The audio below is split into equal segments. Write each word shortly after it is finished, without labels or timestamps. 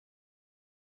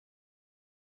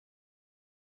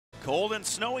Cold and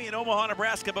snowy in Omaha,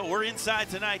 Nebraska, but we're inside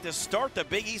tonight to start the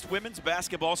Big East women's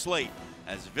basketball slate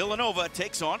as Villanova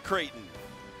takes on Creighton.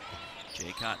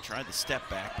 Jaycott tried the step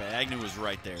back, but Agnew was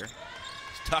right there.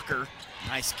 Tucker,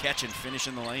 nice catch and finish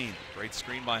in the lane. Great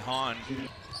screen by Hahn.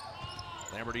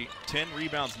 Lamberty, 10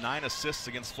 rebounds, 9 assists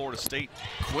against Florida State.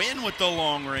 Quinn with the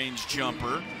long-range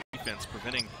jumper. Defense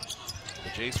preventing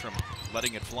the Jays from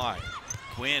letting it fly.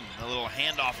 Quinn, a little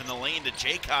handoff in the lane to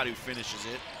Jaycott, who finishes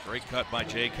it. Great cut by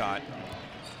Jaycott.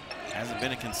 Hasn't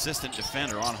been a consistent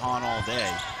defender on Hahn all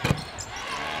day.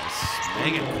 As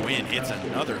Megan Quinn hits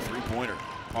another three-pointer.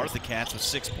 Part of the Cats with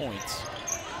 6 points.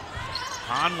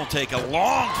 Hahn will take a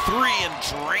long three and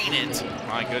drain it.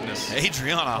 My goodness.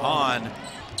 Adriana Hahn.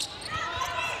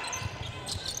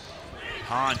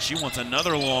 Hahn, she wants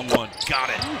another long one. Got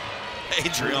it.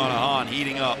 Adriana Hahn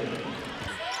heating up.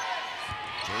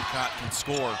 Jaycott can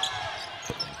score.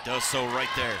 Does so right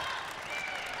there.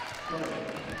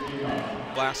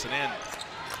 Blast it in.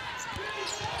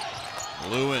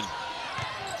 Lewin.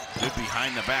 Good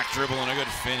behind the back dribble and a good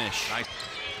finish. Nice.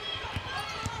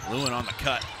 Lewin on the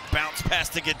cut. Bounce pass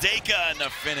to Gadeka and the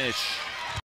finish.